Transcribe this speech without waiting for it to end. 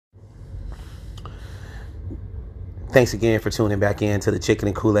Thanks again for tuning back in to the Chicken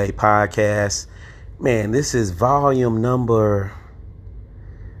and Kool-Aid podcast. Man, this is volume number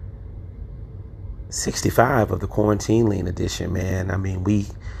 65 of the Quarantine Lean edition, man. I mean, we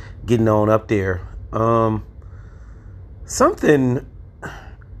getting on up there. Something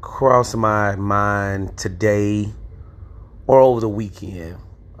crossed my mind today or over the weekend.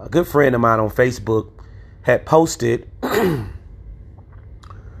 A good friend of mine on Facebook had posted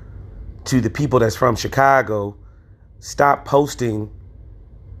to the people that's from Chicago, stop posting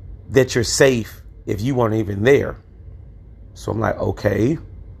that you're safe if you weren't even there. So I'm like, okay.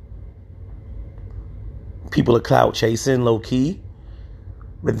 People are clout chasing low key.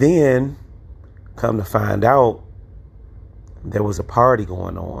 But then come to find out there was a party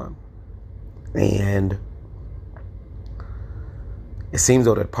going on. And it seems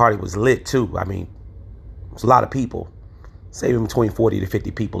though the party was lit too. I mean, it's a lot of people. Say between 40 to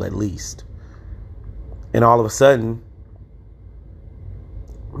 50 people at least. And all of a sudden,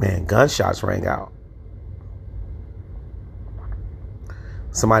 man, gunshots rang out.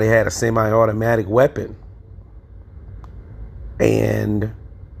 Somebody had a semi-automatic weapon. And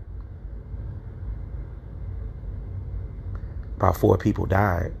about 4 people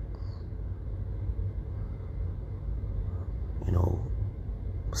died. You know,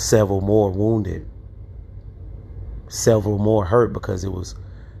 several more wounded. Several more hurt because it was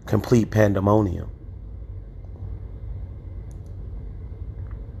complete pandemonium.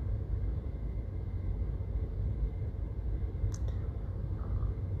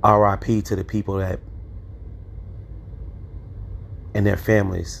 RIP to the people that and their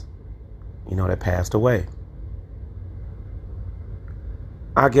families, you know, that passed away.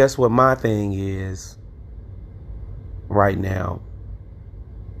 I guess what my thing is right now,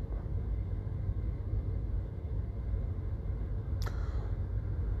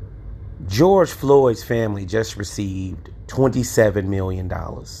 George Floyd's family just received $27 million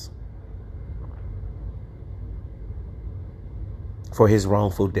for his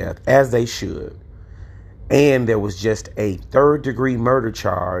wrongful death, as they should. And there was just a third-degree murder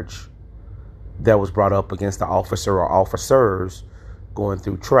charge that was brought up against the officer or officers going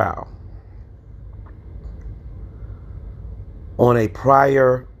through trial. On a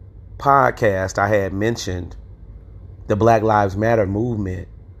prior podcast, I had mentioned the Black Lives Matter movement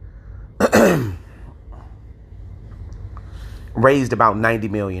raised about $90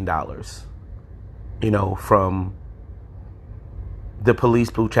 million, you know, from the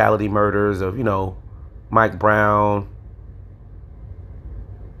police brutality murders of, you know, Mike Brown,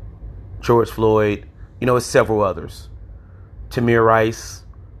 George Floyd, you know, it's several others. Tamir Rice,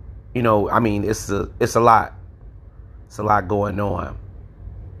 you know, I mean, it's a lot. It's a lot going on.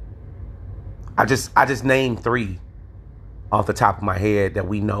 I just named 3 off the top of my head that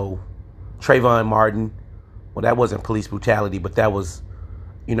we know. Trayvon Martin, well, that wasn't police brutality, but that was,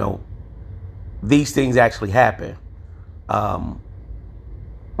 you know, these things actually happen.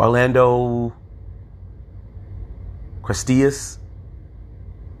 Orlando Cristius,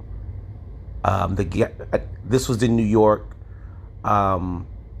 this was in New York, in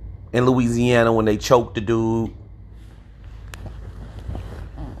Louisiana when they choked the dude.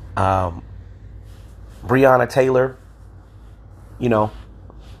 Breonna Taylor, you know,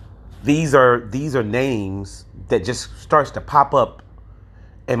 these are names that just starts to pop up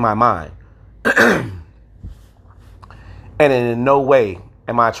in my mind. And in no way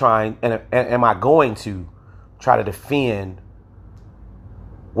am I going to try to defend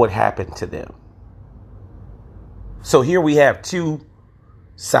what happened to them. So here we have 2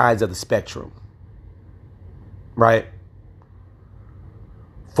 sides of the spectrum, right?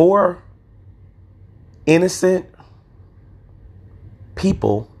 4 innocent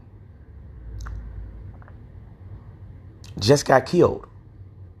people just got killed,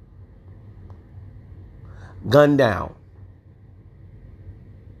 gunned down.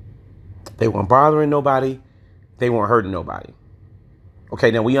 They weren't bothering nobody. They weren't hurting nobody. Okay,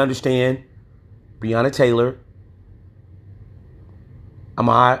 now we understand Breonna Taylor,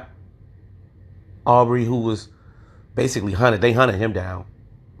 Ahmaud Arbery, who was basically hunted. They hunted him down.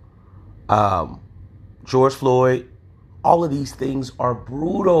 George Floyd. All of these things are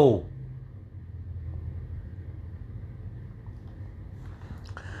brutal.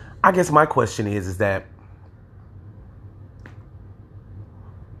 I guess my question is that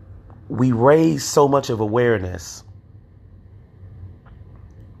we raise so much of awareness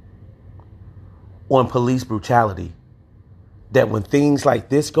on police brutality that when things like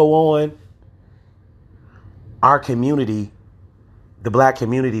this go on, our community, the black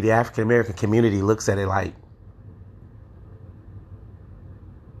community, the African American community looks at it like,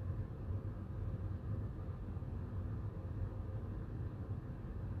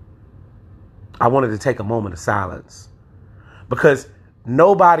 I wanted to take a moment of silence because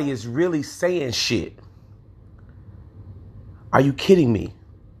nobody is really saying shit. Are you kidding me?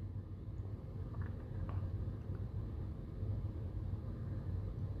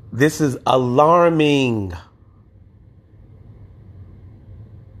 This is alarming.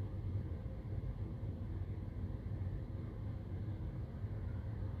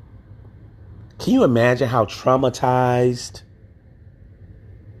 Can you imagine how traumatized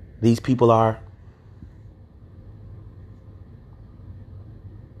these people are?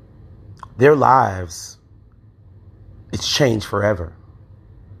 Their lives, it's changed forever.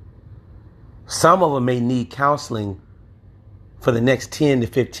 Some of them may need counseling for the next 10 to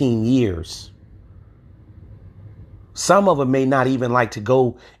 15 years. Some of them may not even like to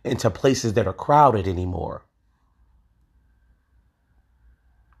go into places that are crowded anymore.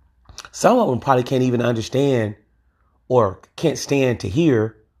 Some of them probably can't even understand or can't stand to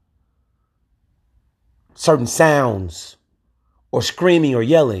hear certain sounds or screaming or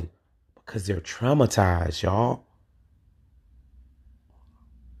yelling because they're traumatized, y'all.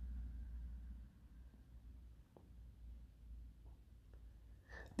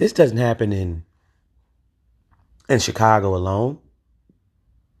 This doesn't happen in Chicago alone.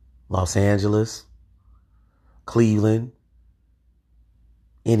 Los Angeles, Cleveland,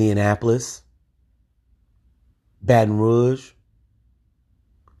 Indianapolis, Baton Rouge,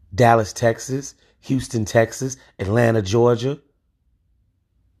 Dallas, Texas, Houston, Texas, Atlanta, Georgia,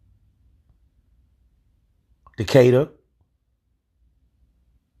 Decatur,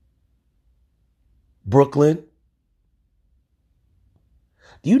 Brooklyn.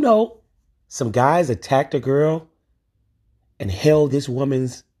 Do you know some guys attacked a girl and held this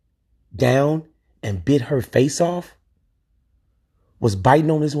woman's down and bit her face off? Was biting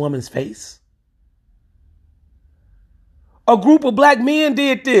on this woman's face? A group of black men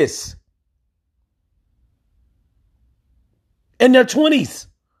did this in their 20s.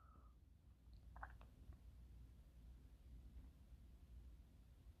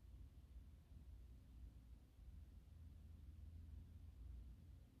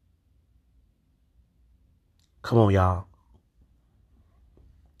 Come on, y'all.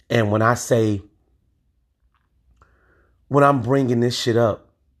 And when I'm bringing this shit up,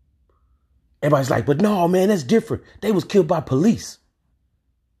 everybody's like, but no, man, that's different. They was killed by police.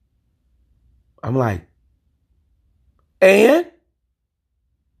 I'm like, and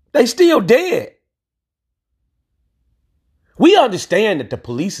they still dead. We understand that the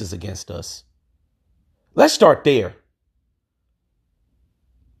police is against us. Let's start there.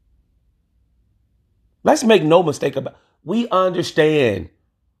 Let's make no mistake about it. We understand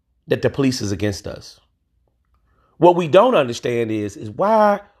that the police is against us. What we don't understand is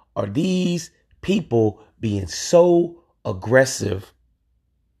why are these people being so aggressive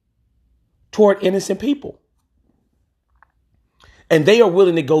toward innocent people? And they are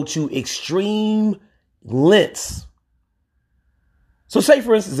willing to go to extreme lengths. So say,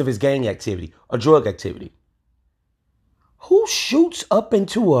 for instance, if it's gang activity or drug activity, who shoots up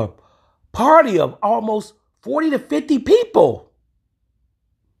into a party of almost 40 to 50 people?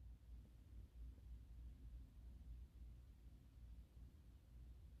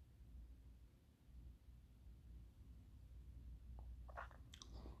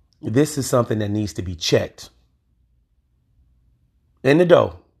 This is something that needs to be checked in the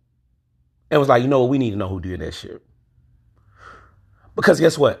door. And was like, you know what? We need to know who did that shit. Because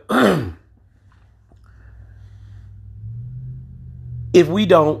guess what? If we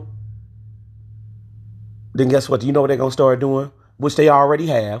don't, then guess what? Do you know what they're going to start doing? Which they already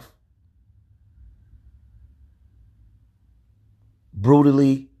have.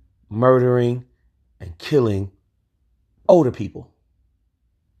 Brutally murdering and killing older people.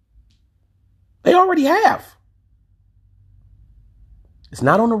 They already have. It's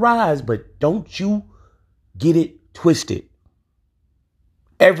not on the rise, but don't you get it twisted.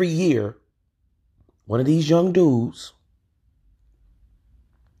 Every year, one of these young dudes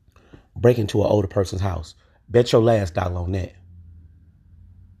break into an older person's house. Bet your last dollar on that.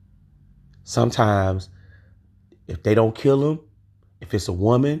 Sometimes, if they don't kill them, if it's a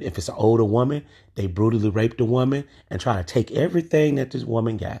woman, if it's an older woman, they brutally rape the woman and try to take everything that this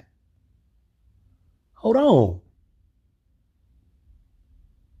woman got. Hold on.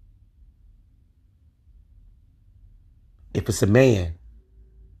 If it's a man,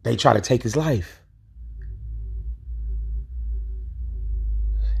 they try to take his life.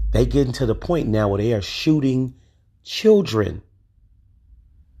 They getting to the point now where they are shooting children.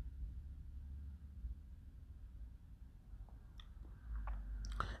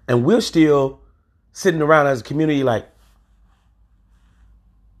 And we're still sitting around as a community like,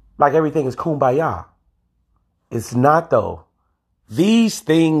 like everything is kumbaya. It's not, though. These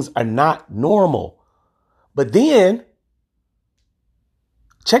things are not normal. But then,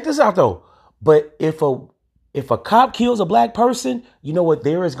 check this out, though. But if a cop kills a black person, you know what?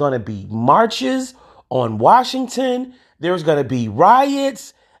 There is going to be marches on Washington. There's going to be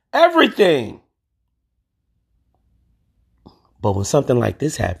riots, everything. But when something like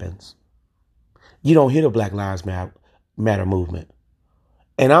this happens, you don't hear the Black Lives Matter movement.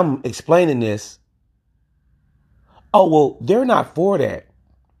 And I'm explaining this. Oh, well, they're not for that.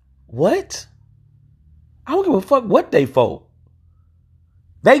 What? I don't give a fuck what they for.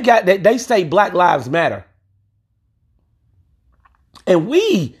 They say Black Lives Matter. And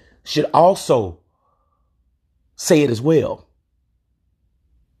we should also say it as well.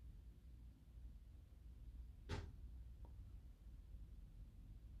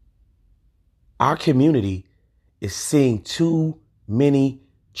 Our community is seeing too many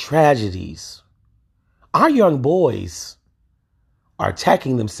tragedies. Our young boys are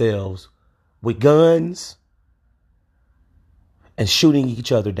attacking themselves with guns and shooting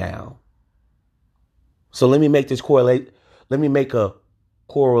each other down. So let me make this correlate. Let me make a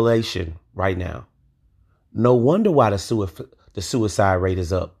correlation right now. No wonder why the suicide rate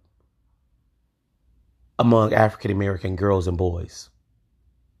is up among African American girls and boys.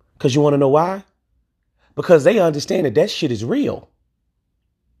 Because you want to know why? Because they understand that shit is real.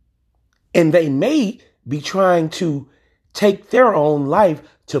 And they may be trying to take their own life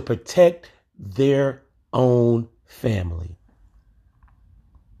to protect their own family.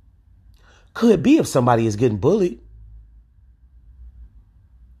 Could be if somebody is getting bullied.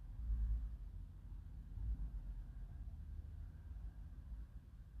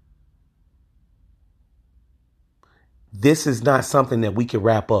 This is not something that we can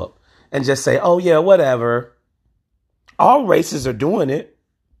wrap up and just say, oh yeah, whatever. All races are doing it.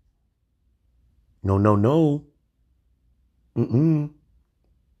 No.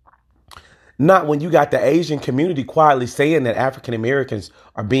 Not when you got the Asian community quietly saying that African Americans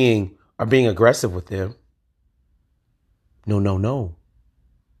are being aggressive with them. No.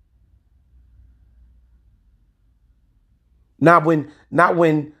 Not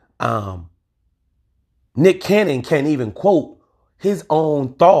when Nick Cannon can't even quote his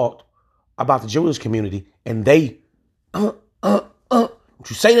own thought about the Jewish community, and they don't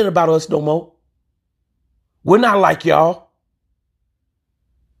you say that about us no more. We're not like y'all.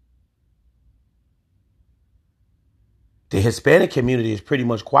 The Hispanic community is pretty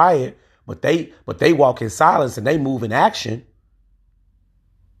much quiet, but they walk in silence and they move in action.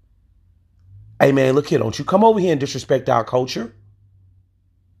 Hey man, look here, don't you come over here and disrespect our culture.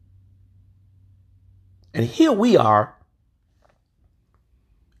 And here we are,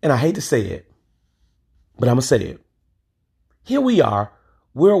 and I hate to say it, but I'm going to say it. Here we are,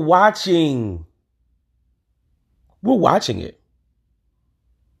 we're watching it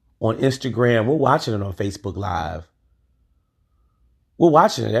on Instagram. We're watching it on Facebook Live. We're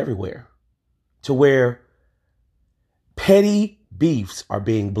watching it everywhere to where petty beefs are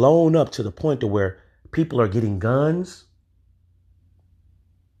being blown up to the point to where people are getting guns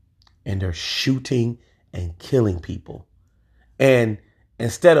and they're shooting and killing people. And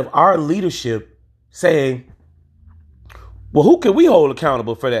instead of our leadership saying, well, who can we hold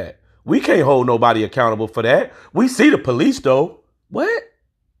accountable for that? We can't hold nobody accountable for that. We see the police though. What?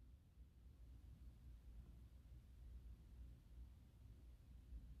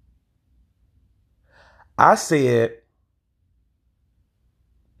 I said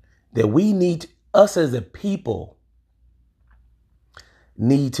that us as a people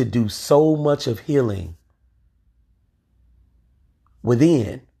need to do so much of healing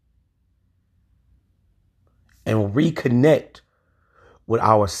within and reconnect with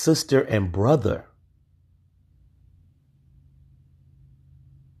our sister and brother.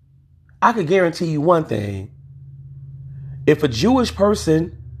 I could guarantee you one thing. If a Jewish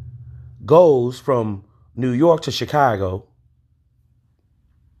person goes from New York to Chicago,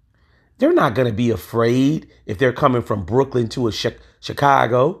 they're not going to be afraid if they're coming from Brooklyn to a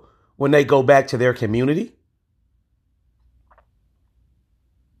Chicago when they go back to their community.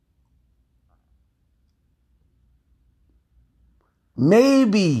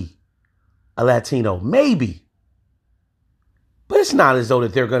 Maybe a Latino, maybe. But it's not as though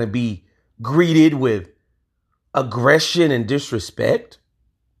that they're going to be greeted with aggression and disrespect.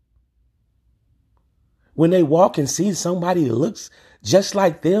 When they walk and see somebody that looks just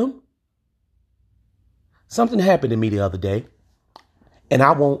like them. Something happened to me the other day, and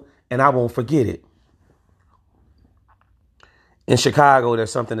I won't forget it. In Chicago,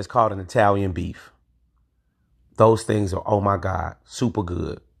 there's something that's called an Italian beef. Those things are, oh my God, super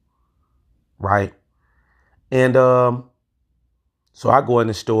good. right? And so I go in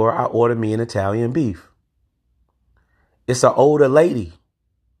the store, I order me an Italian beef. It's an older lady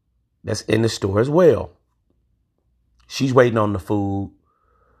that's in the store as well. She's waiting on the food.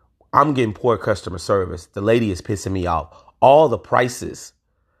 I'm getting poor customer service. The lady is pissing me off. All the prices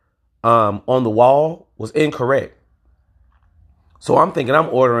on the wall was incorrect. So I'm thinking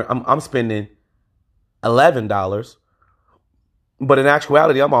I'm spending $11, but in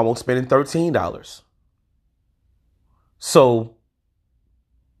actuality, I'm almost spending $13. So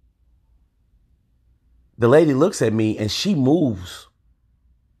the lady looks at me and she moves.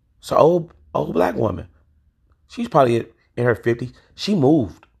 So old black woman. She's probably in her 50s. She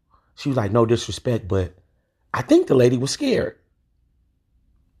moved. She was like, no disrespect, but I think the lady was scared.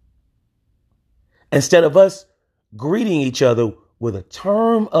 Instead of us greeting each other with a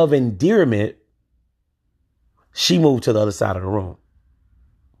term of endearment, she moved to the other side of the room.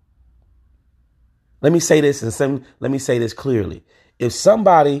 Let me say this let me say this clearly. If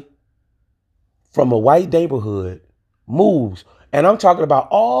somebody from a white neighborhood moves, and I'm talking about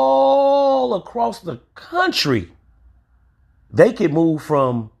all across the country, they could move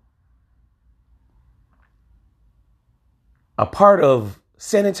from a part of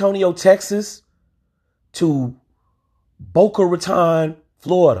San Antonio, Texas, to Boca Raton,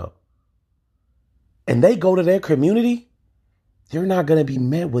 Florida, and they go to their community, they're not going to be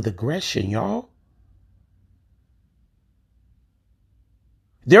met with aggression, y'all.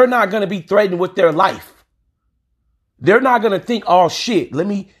 They're not going to be threatened with their life. They're not going to think, oh shit, let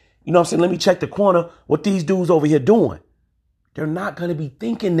me check the corner, what these dudes over here doing. They're not going to be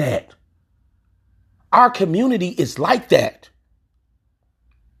thinking that. Our community is like that.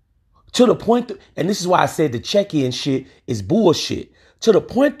 To the point, and this is why I said the check-in shit is bullshit. To the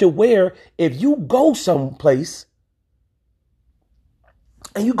point to where if you go someplace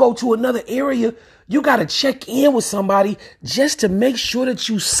and you go to another area, you got to check in with somebody just to make sure that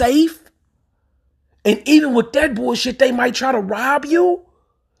you safe. And even with that bullshit, they might try to rob you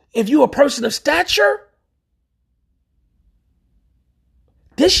if you're a person of stature.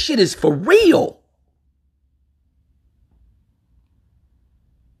 This shit is for real.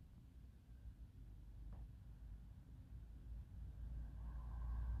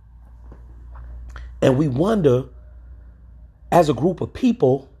 And we wonder, as a group of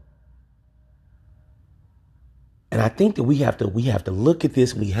people, and I think that we have to look at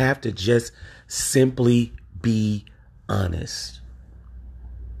this. We have to just simply be honest.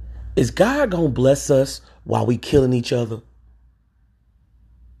 Is God gonna bless us while we killing each other?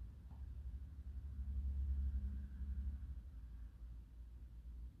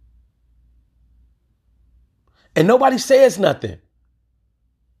 And nobody says nothing.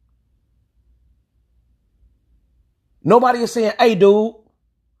 Nobody is saying, hey, dude,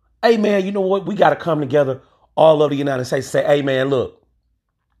 hey, man, you know what? We got to come together all over the United States and say, hey, man, look,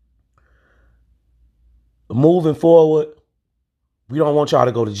 moving forward, we don't want y'all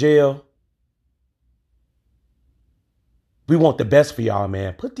to go to jail. We want the best for y'all,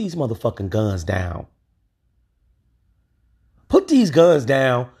 man. Put these motherfucking guns down. Put these guns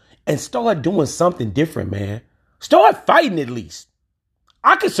down and start doing something different, man. Start fighting at least.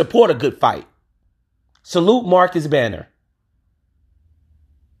 I can support a good fight. Salute Marcus Banner.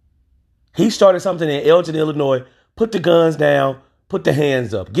 He started something in Elgin, Illinois. Put the guns down. Put the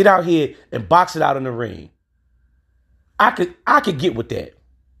hands up. Get out here and box it out in the ring. I could get with that.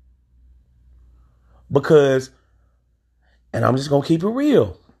 Because, and I'm just going to keep it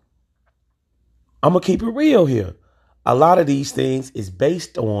real. I'm going to keep it real here. A lot of these things is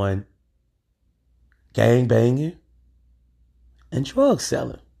based on gang banging and drug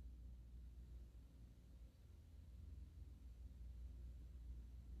selling.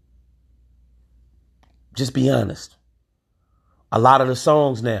 Just be honest. A lot of the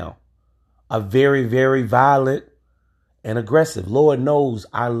songs now are very, very violent and aggressive. Lord knows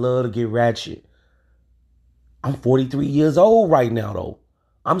I love to get ratchet. I'm 43 years old right now, though.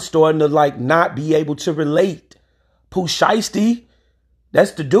 I'm starting to not be able to relate. Pooh Shiesty,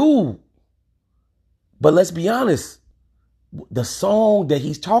 that's the dude. But let's be honest. The song that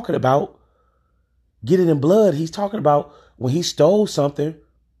he's talking about, Get It in Blood, he's talking about when he stole something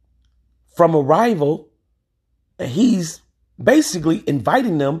from a rival. And he's basically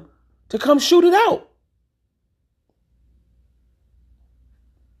inviting them to come shoot it out.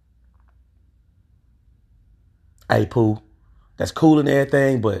 Hey, Pooh, that's cool and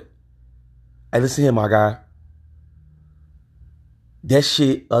everything, but hey, listen here, my guy. That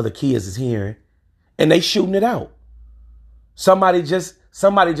shit other kids is hearing, and they shooting it out. Somebody just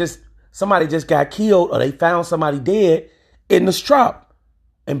got killed, or they found somebody dead in the strop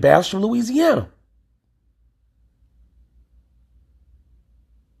in Bastrop, Louisiana.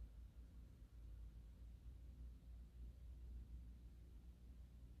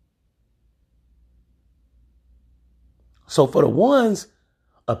 So for the ones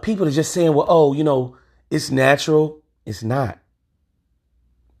of people that just saying, well, oh, it's natural. It's not.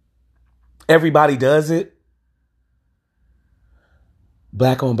 Everybody does it.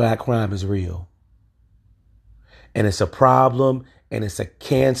 Black on black crime is real. And it's a problem, and it's a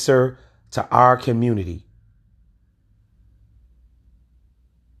cancer to our community.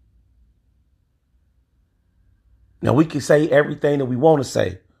 Now, we can say everything that we want to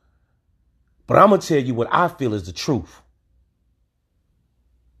say, but I'm going to tell you what I feel is the truth.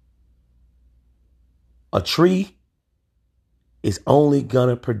 A tree is only going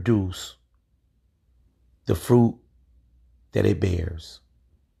to produce the fruit that it bears.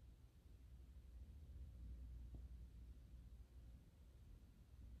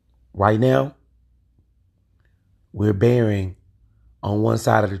 Right now, we're bearing, on one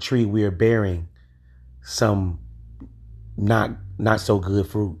side of the tree, we are bearing some not so good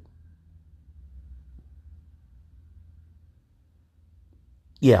fruit.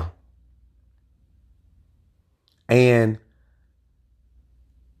 Yeah. And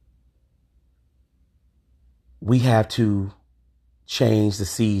we have to change the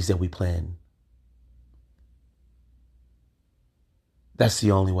seeds that we plant. That's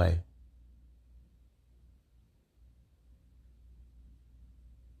the only way.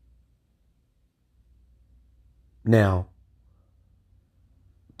 Now,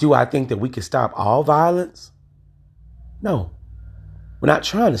 do I think that we can stop all violence? No. We're not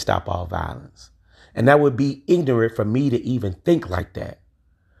trying to stop all violence. And that would be ignorant for me to even think like that.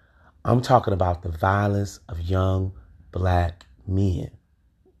 I'm talking about the violence of young black men.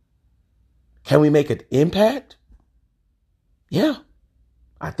 Can we make an impact? Yeah,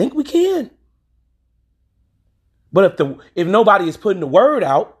 I think we can. But if nobody is putting the word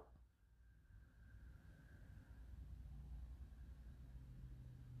out,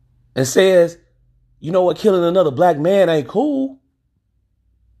 and says, you know what, killing another black man ain't cool.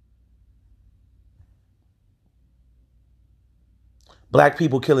 Black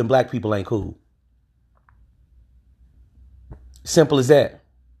people killing black people ain't cool. Simple as that.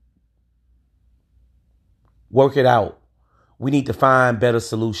 Work it out. We need to find better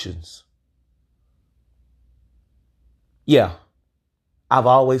solutions. Yeah, I've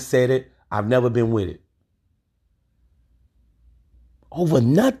always said it. I've never been with it. Over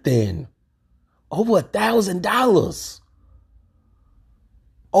nothing. Over $1,000.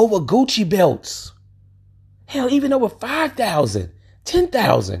 Over Gucci belts. Hell, even over 5,000,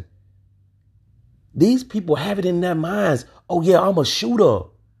 10,000. These people have it in their minds. Oh yeah, I'm a shooter.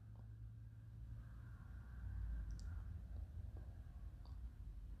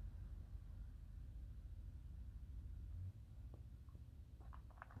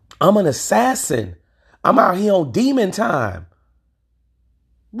 I'm an assassin. I'm out here on demon time.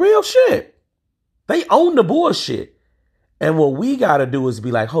 Real shit. They own the bullshit. And what we got to do is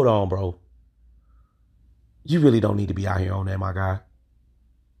be like, hold on, bro. You really don't need to be out here on that, my guy.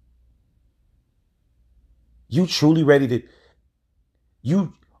 You truly ready to,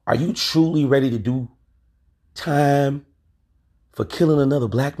 are you truly ready to do time for killing another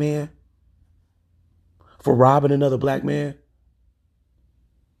black man? For robbing another black man?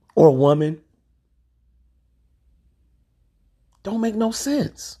 Or a woman? Don't make no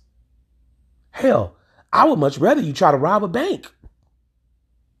sense. Hell, I would much rather you try to rob a bank.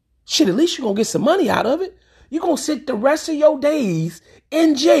 Shit, at least you're going to get some money out of it. You're going to sit the rest of your days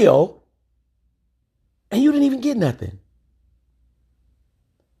in jail and you didn't even get nothing.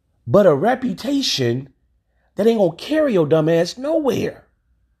 But a reputation that ain't going to carry your dumb ass nowhere.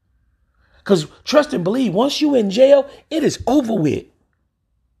 Because trust and believe, once you in jail, it is over with.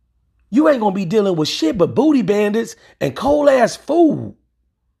 You ain't going to be dealing with shit but booty bandits and cold ass food.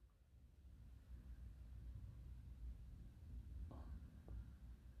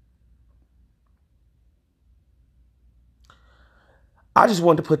 I just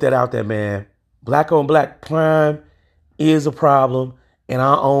wanted to put that out there, man. Black on black crime is a problem in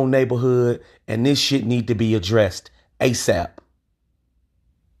our own neighborhood, and this shit need to be addressed ASAP.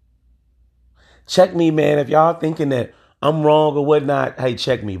 Check me, man. If y'all thinking that I'm wrong or whatnot, hey,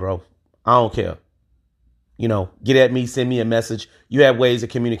 check me, bro. I don't care. Get at me, send me a message. You have ways to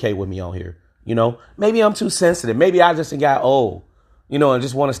communicate with me on here. Maybe I'm too sensitive. Maybe I just got old, and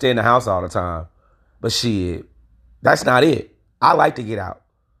just want to stay in the house all the time. But shit, that's not it. I like to get out.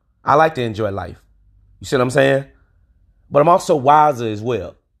 I like to enjoy life. You see what I'm saying? But I'm also wiser as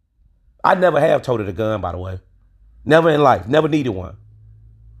well. I never have toted a gun, by the way. Never in life. Never needed one.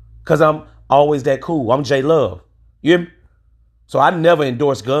 Because I'm always that cool. I'm J Love. You hear me? So I never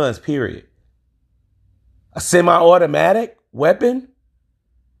endorse guns, period. A semi-automatic weapon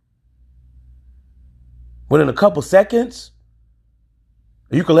within a couple seconds,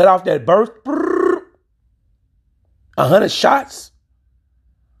 you can let off that burst, 100 shots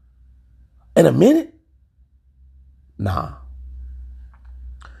in a minute? Nah.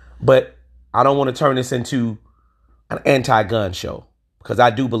 But I don't want to turn this into an anti-gun show, because I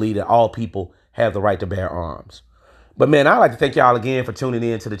do believe that all people have the right to bear arms. But man, I'd like to thank y'all again for tuning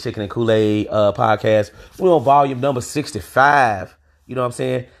in to the Chicken and Kool-Aid podcast. We're on volume number 65. You know what I'm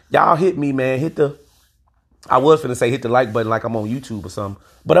saying? Y'all hit me, man. I was finna say hit the like button like I'm on YouTube or something,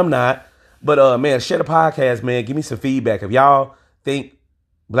 but I'm not. But man, share the podcast, man. Give me some feedback. If y'all think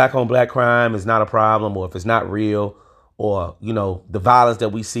black on black crime is not a problem, or if it's not real, or, you know, the violence that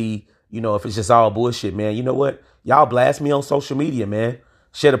we see, you know, if it's just all bullshit, man, you know what? Y'all blast me on social media, man.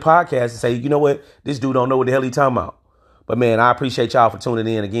 Share the podcast and say, you know what? This dude don't know what the hell he talking about. But man, I appreciate y'all for tuning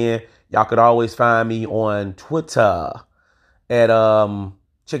in again. Y'all could always find me on Twitter at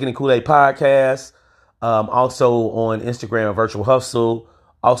Chicken and Kool-Aid Podcast. Also on Instagram, Virtual Hustle.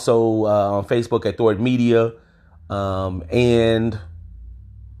 Also on Facebook at Thornton Media. And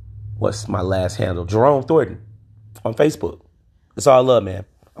what's my last handle? Jerome Thornton on Facebook. That's all I love, man.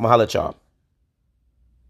 I'm going to holler at y'all.